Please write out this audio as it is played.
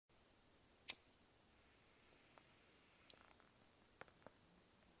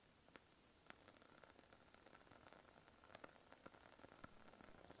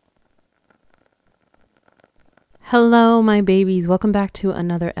Hello, my babies. Welcome back to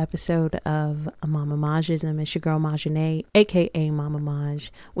another episode of Mama Majism. It's your girl Majanae, aka Mama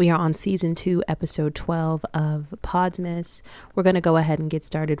Maj. We are on season 2, episode 12 of Podsmas. We're going to go ahead and get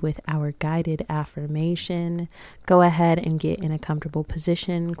started with our guided affirmation. Go ahead and get in a comfortable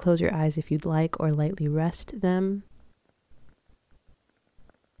position. Close your eyes if you'd like, or lightly rest them.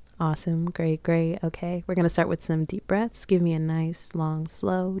 Awesome. Great. Okay, we're going to start with some deep breaths. Give me a nice, long,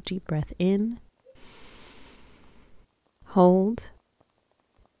 slow, deep breath in. Hold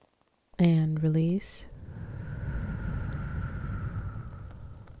and release.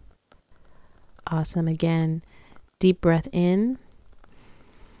 Awesome. Again, deep breath in.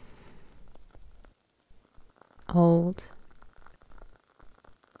 Hold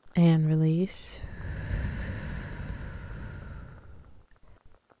and release.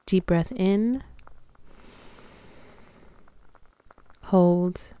 Deep breath in.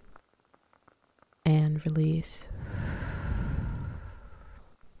 Hold and release.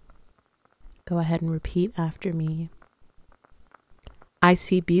 Go ahead and repeat after me. I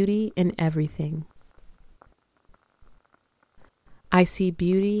see beauty in everything. I see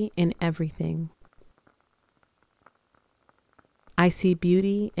beauty in everything. I see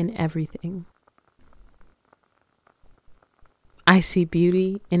beauty in everything. I see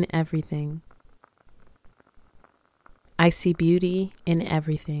beauty in everything. I see beauty in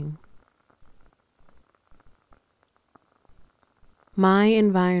everything. My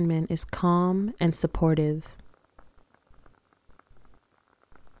environment is calm and supportive.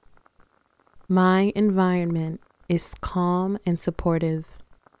 My environment is calm and supportive.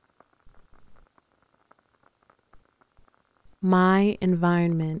 My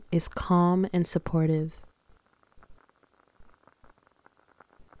environment is calm and supportive.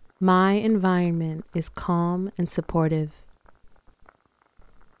 My environment is calm and supportive.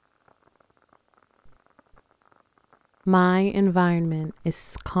 My environment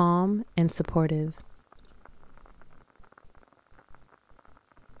is calm and supportive.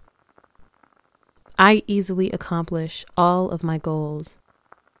 I easily accomplish all of my goals.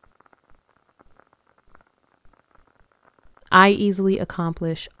 I easily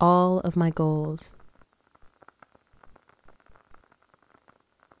accomplish all of my goals.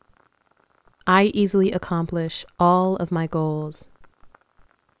 I easily accomplish all of my goals.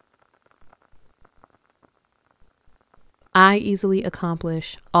 I easily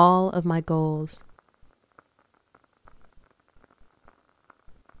accomplish all of my goals.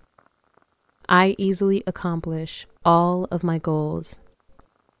 I easily accomplish all of my goals.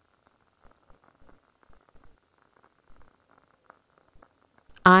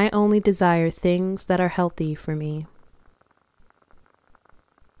 I only desire things that are healthy for me.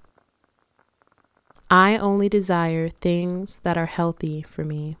 I only desire things that are healthy for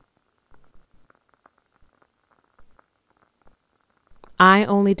me. I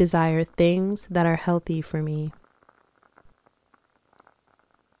only desire things that are healthy for me.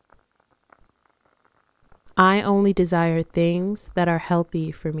 I only desire things that are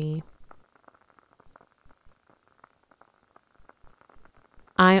healthy for me.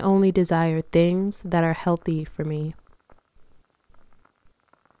 I only desire things that are healthy for me.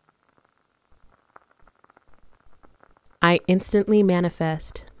 I instantly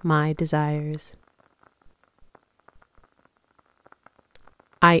manifest my desires.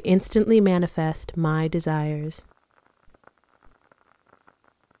 I instantly manifest my desires.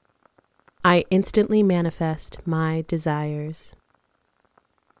 I instantly manifest my desires.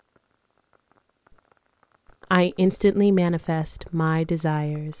 I instantly manifest my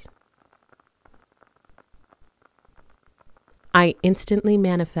desires. I instantly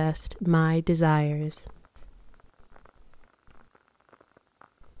manifest my desires.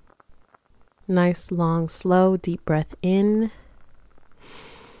 Nice, long, slow, deep breath in.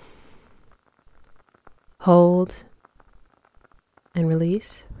 Hold and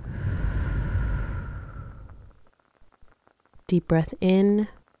release. Deep breath in.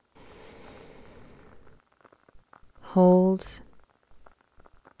 Hold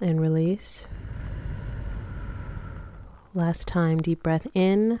and release. Last time, deep breath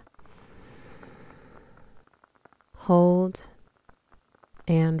in. Hold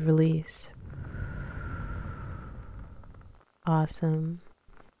and release. Awesome.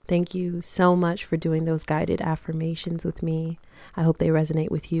 Thank you so much for doing those guided affirmations with me. I hope they resonate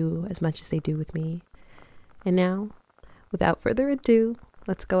with you as much as they do with me. And now, without further ado,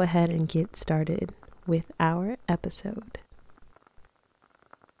 let's go ahead and get started with our episode.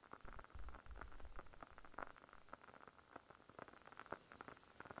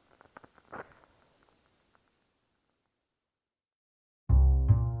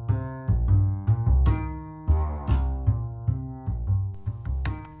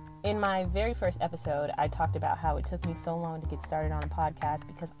 In my very first episode, I talked about how it took me so long to get started on a podcast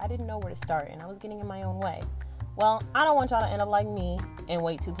because I didn't know where to start and I was getting in my own way. Well, I don't want y'all to end up like me and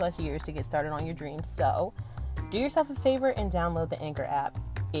wait 2+ years to get started on your dreams. So do yourself a favor and download the Anchor app.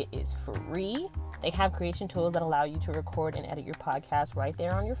 It is free. They have creation tools that allow you to record and edit your podcast right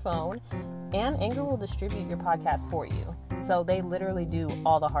there on your phone. And Anchor will distribute your podcast for you. So they literally do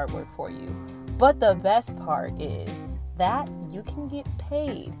all the hard work for you. But the best part is that you can get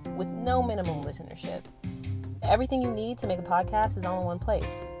paid with no minimum listenership. Everything you need to make a podcast is all in one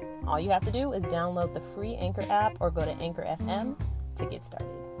place. All you have to do is download the free Anchor app or go to Anchor FM to get started.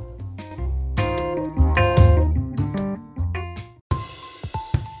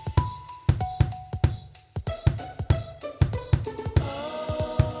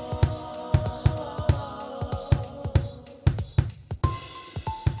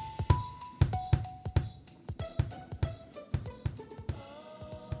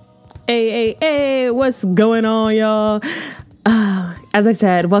 Hey, what's going on, y'all? As I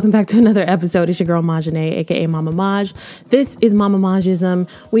said, welcome back to another episode. It's your girl, Majane, aka Mama Maj. This is Mama Majism.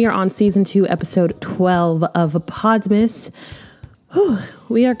 We are on season 2, episode 12 of Podmas. Whew,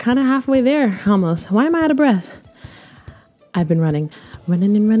 we are kind of halfway there, almost. Why am I out of breath? I've been running.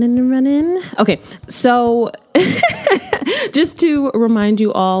 Okay, so just to remind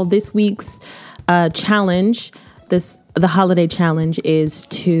you all, this week's challenge, the holiday challenge is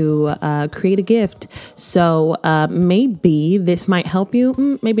to create a gift. So maybe this might help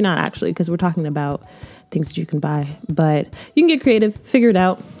you. Maybe not actually, because we're talking about things that you can buy. But you can get creative, figure it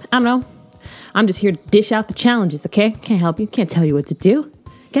out. I don't know. I'm just here to dish out the challenges, okay? Can't help you. Can't tell you what to do,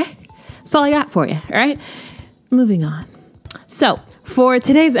 okay? That's all I got for you, all right? Moving on. So for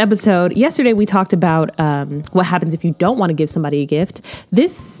today's episode, yesterday we talked about what happens if you don't want to give somebody a gift.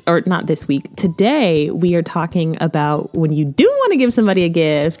 Not this week. Today we are talking about when you do want to give somebody a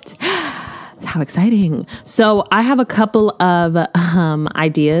gift. How exciting. So I have a couple of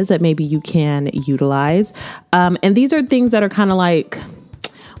ideas that maybe you can utilize. And these are things that are kind of like,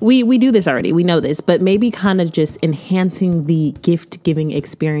 we do this already. We know this, but maybe kind of just enhancing the gift giving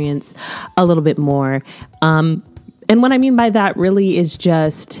experience a little bit more. And what I mean by that really is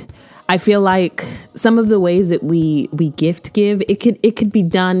just, I feel like some of the ways that we gift give, it could be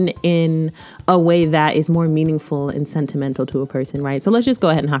done in a way that is more meaningful and sentimental to a person, right? So let's just go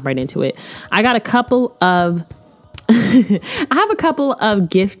ahead and hop right into it. I have a couple of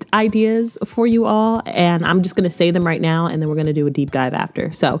gift ideas for you all, and I'm just going to say them right now, and then we're going to do a deep dive after.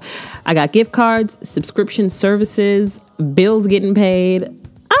 So I got gift cards, subscription services, bills getting paid,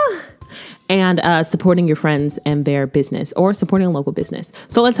 and supporting your friends and their business or supporting a local business.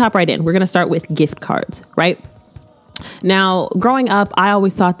 So let's hop right in. We're going to start with gift cards, right? Now, growing up, I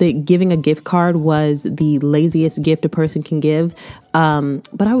always thought that giving a gift card was the laziest gift a person can give.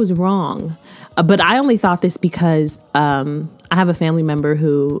 But I was wrong. But I only thought this because I have a family member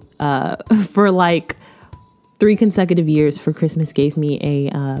who for like 3 consecutive years for Christmas gave me a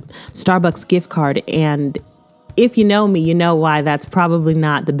Starbucks gift card. And if you know me, you know why that's probably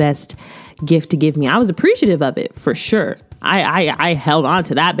not the best gift to give me. I was appreciative of it for sure. I held on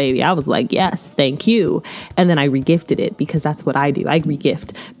to that baby. I was like, yes, thank you. And then I regifted it because that's what I do. I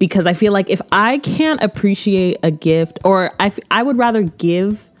regift because I feel like if I can't appreciate a gift, or I would rather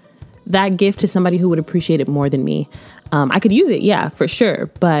give that gift to somebody who would appreciate it more than me. I could use it, yeah, for sure.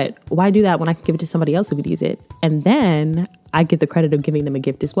 But why do that when I can give it to somebody else who could use it? And then I get the credit of giving them a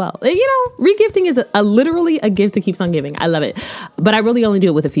gift as well. You know, regifting is literally a gift that keeps on giving. I love it. But I really only do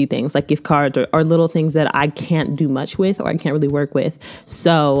it with a few things like gift cards or little things that I can't do much with or I can't really work with.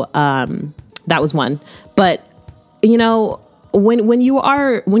 So that was one. But, you know, when you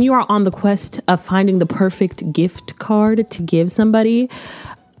are on the quest of finding the perfect gift card to give somebody,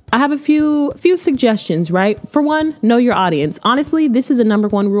 I have a few suggestions, right? For one, know your audience. Honestly, this is a number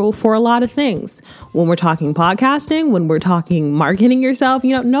one rule for a lot of things. When we're talking podcasting, when we're talking marketing yourself,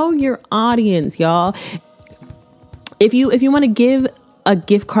 know your audience, y'all. If you want to give a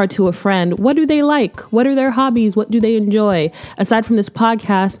gift card to a friend, what do they like? What are their hobbies? What do they enjoy? Aside from this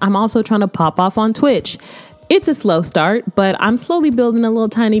podcast, I'm also trying to pop off on Twitch. It's a slow start, but I'm slowly building a little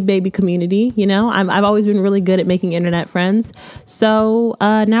tiny baby community. You know, I've always been really good at making internet friends. So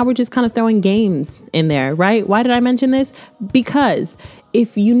now we're just kind of throwing games in there, right? Why did I mention this? Because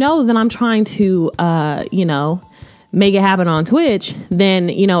if you know that I'm trying to, make it happen on Twitch, then,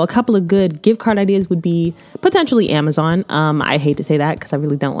 a couple of good gift card ideas would be potentially Amazon. I hate to say that because I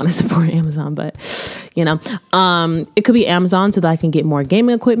really don't want to support Amazon, but, it could be Amazon so that I can get more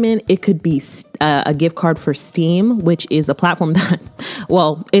gaming equipment. It could be a gift card for Steam, which is a platform that,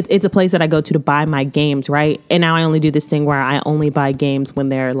 well, it's a place that I go to buy my games, right? And now I only do this thing where I only buy games when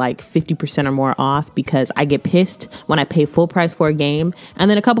they're like 50% or more off, because I get pissed when I pay full price for a game and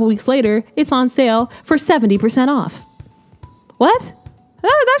then a couple weeks later it's on sale for 70% off. What?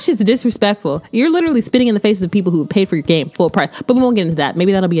 That shit's disrespectful. You're literally spitting in the faces of people who paid for your game full price. But we won't get into that.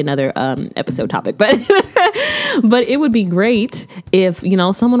 Maybe that'll be another episode topic. But but it would be great if, you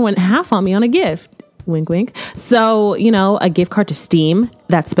know, someone went half on me on a gift. Wink, wink. So, you know, a gift card to Steam,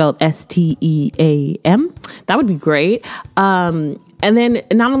 that's spelled STEAM. That would be great. And then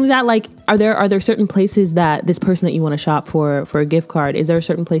not only that, like, are there certain places that this person that you want to shop for a gift card, is there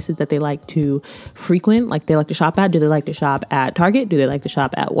certain places that they like to frequent, like they like to shop at? Do they like to shop at Target? Do they like to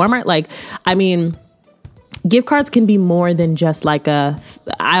shop at Walmart? Like, I mean, gift cards can be more than just like I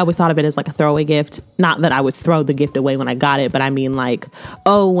always thought of it as like a throwaway gift. Not that I would throw the gift away when I got it, but I mean like,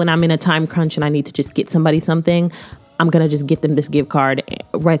 oh, when I'm in a time crunch and I need to just get somebody something, I'm going to just get them this gift card,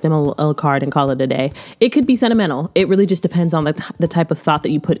 write them a card and call it a day. It could be sentimental. It really just depends on the type of thought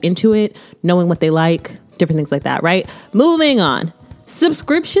that you put into it, knowing what they like, different things like that, right? Moving on.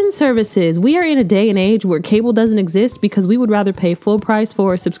 Subscription services. We are in a day and age where cable doesn't exist because we would rather pay full price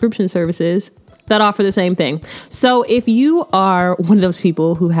for subscription services that offer the same thing. So if you are one of those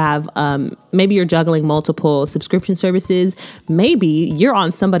people who have, maybe you're juggling multiple subscription services, maybe you're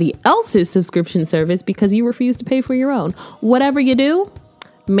on somebody else's subscription service because you refuse to pay for your own. Whatever you do,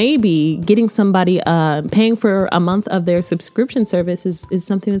 maybe getting somebody paying for a month of their subscription service is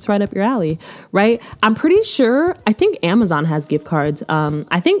something that's right up your alley, right? I'm pretty sure, I think Amazon has gift cards.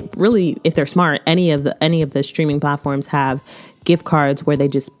 I think really, if they're smart, any of the streaming platforms have gift cards where they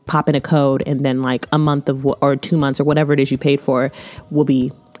just pop in a code and then like a month of or 2 months or whatever it is you paid for will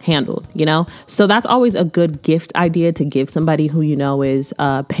be handled, you know? So that's always a good gift idea to give somebody who you know is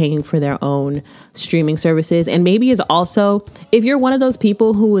paying for their own streaming services. And maybe is also, if you're one of those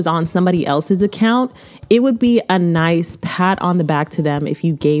people who is on somebody else's account, it would be a nice pat on the back to them if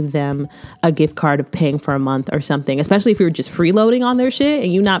you gave them a gift card of paying for a month or something, especially if you're just freeloading on their shit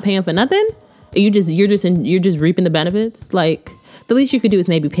and you're not paying for nothing. You're just reaping the benefits. Like, the least you could do is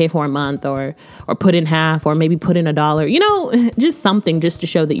maybe pay for a month or put in half or maybe put in $1, you know, just something just to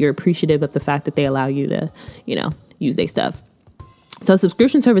show that you're appreciative of the fact that they allow you to, you know, use their stuff. So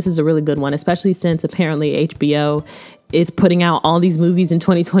subscription service is a really good one, especially since apparently HBO is putting out all these movies in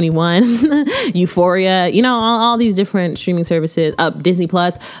 2021, Euphoria, you know, all these different streaming services, Disney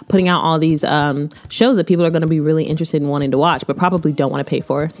Plus, putting out all these shows that people are going to be really interested in wanting to watch, but probably don't want to pay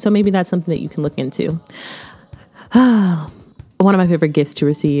for. So maybe that's something that you can look into. One of my favorite gifts to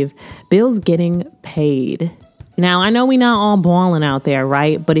receive, bills getting paid. Now, I know we not all balling out there,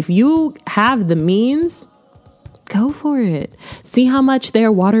 right? But if you have the means, go for it. See how much their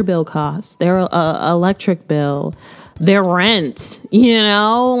water bill costs, their electric bill, their rent, you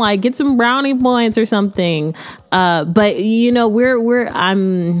know, like get some brownie points or something. But you know,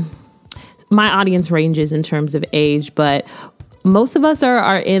 my audience ranges in terms of age, but most of us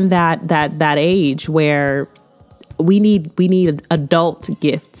are in that age where we need adult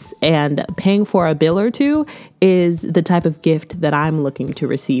gifts, and paying for a bill or two is the type of gift that I'm looking to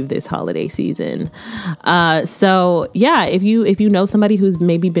receive this holiday season. So yeah, if you know somebody who's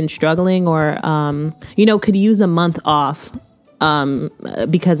maybe been struggling or, you know, could use a month off,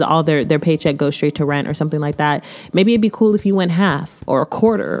 because all their paycheck goes straight to rent or something like that. Maybe it'd be cool if you went half or a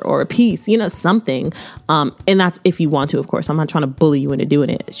quarter or a piece, you know, something. And that's if you want to, of course. I'm not trying to bully you into doing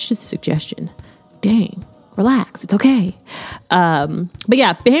it. It's just a suggestion. Dang. Relax. It's okay. But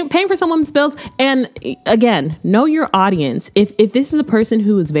yeah, paying for someone's bills. And again, know your audience. If this is a person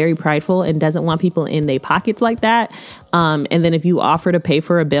who is very prideful and doesn't want people in their pockets like that, and then if you offer to pay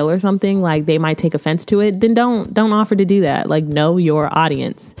for a bill or something, like they might take offense to it, then don't offer to do that. Like, know your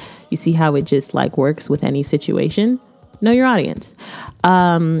audience. You see how it just like works with any situation? Know your audience.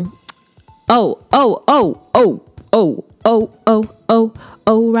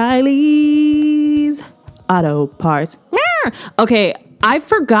 O'Reilly's Auto Parts. Okay, I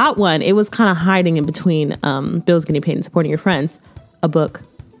forgot one. It was kind of hiding in between bills getting paid and supporting your friends. A book.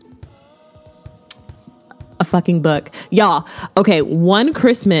 A fucking book. Y'all, okay, one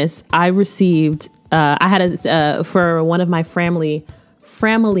Christmas I received, I had for one of my family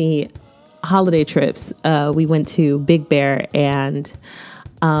holiday trips, we went to Big Bear, and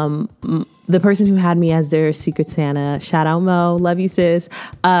the person who had me as their Secret Santa, shout out Mo, love you sis.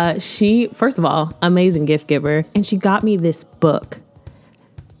 She, first of all, amazing gift giver. And she got me this book.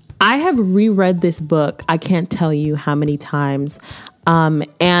 I have reread this book. I can't tell you how many times.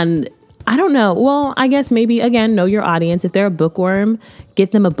 And I don't know. Well, I guess maybe, again, know your audience. If they're a bookworm,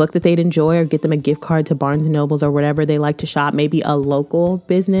 get them a book that they'd enjoy, or get them a gift card to Barnes & Nobles or whatever they like to shop, maybe a local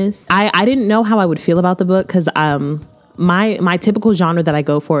business. I didn't know how I would feel about the book because my typical genre that I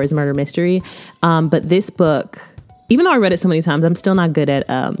go for is murder mystery. But this book, even though I read it so many times, I'm still not good at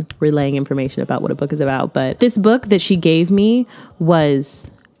relaying information about what a book is about. But this book that she gave me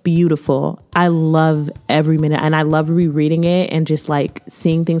was beautiful. I love every minute, and I love rereading it and just like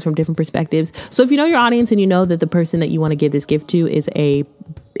seeing things from different perspectives. So if you know your audience and you know that the person that you want to give this gift to is a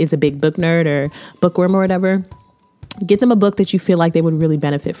big book nerd or bookworm or whatever, get them a book that you feel like they would really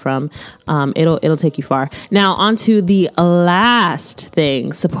benefit from. It'll take you far. Now, on to the last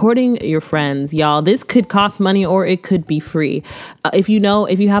thing, supporting your friends. Y'all, this could cost money or it could be free. If you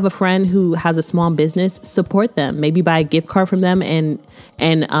have a friend who has a small business, support them. Maybe buy a gift card from them and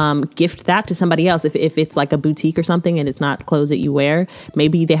gift that to somebody else. If it's like a boutique or something and it's not clothes that you wear,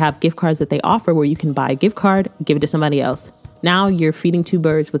 maybe they have gift cards that they offer where you can buy a gift card, give it to somebody else. Now you're feeding two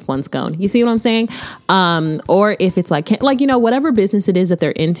birds with one stone. You see what I'm saying? Or if it's like, whatever business it is that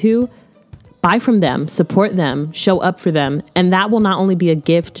they're into, buy from them, support them, show up for them. And that will not only be a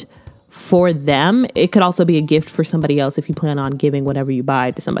gift for them, it could also be a gift for somebody else if you plan on giving whatever you buy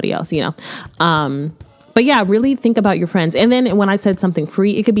to somebody else, But yeah, really think about your friends. And then when I said something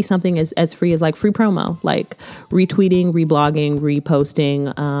free, it could be something as free as like free promo, like retweeting, reblogging,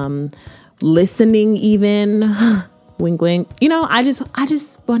 reposting, listening even. Wink, wink. I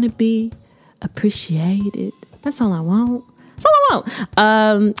just want to be appreciated. That's all I want. That's all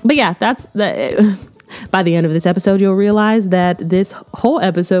I want. But yeah, that's the. By the end of this episode, you'll realize that this whole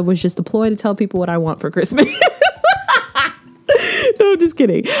episode was just a ploy to tell people what I want for Christmas. No, just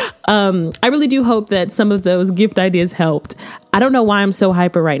kidding. I really do hope that some of those gift ideas helped. I don't know why I'm so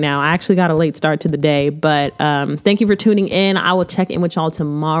hyper right now. I actually got a late start to the day, but thank you for tuning in. I will check in with y'all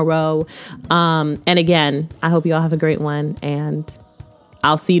tomorrow. And again, I hope you all have a great one, and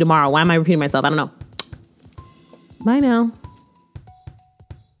I'll see you tomorrow. Why am I repeating myself? I don't know. Bye now.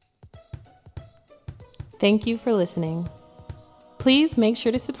 Thank you for listening. Please make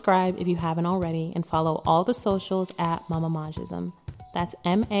sure to subscribe if you haven't already, and follow all the socials at Mamamajism. That's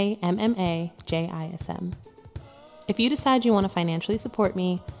MAMMAJISM. If you decide you want to financially support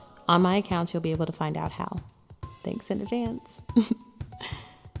me, on my accounts you'll be able to find out how. Thanks in advance.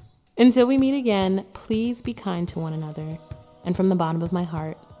 Until we meet again, please be kind to one another. And from the bottom of my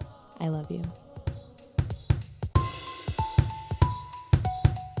heart, I love you.